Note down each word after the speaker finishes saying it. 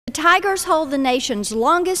Tigers hold the nation's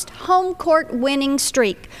longest home court winning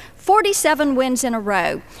streak, 47 wins in a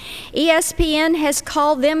row. ESPN has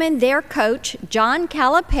called them and their coach, John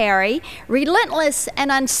Calipari, relentless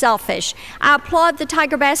and unselfish. I applaud the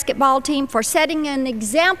Tiger basketball team for setting an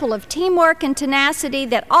example of teamwork and tenacity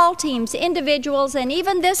that all teams, individuals, and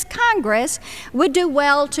even this Congress would do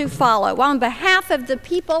well to follow. On behalf of the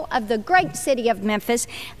people of the great city of Memphis,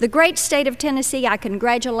 the great state of Tennessee, I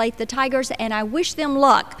congratulate the Tigers and I wish them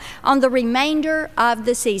luck on the remainder of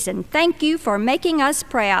the season. Thank you for making us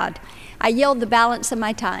proud. I yield the balance of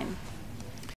my time.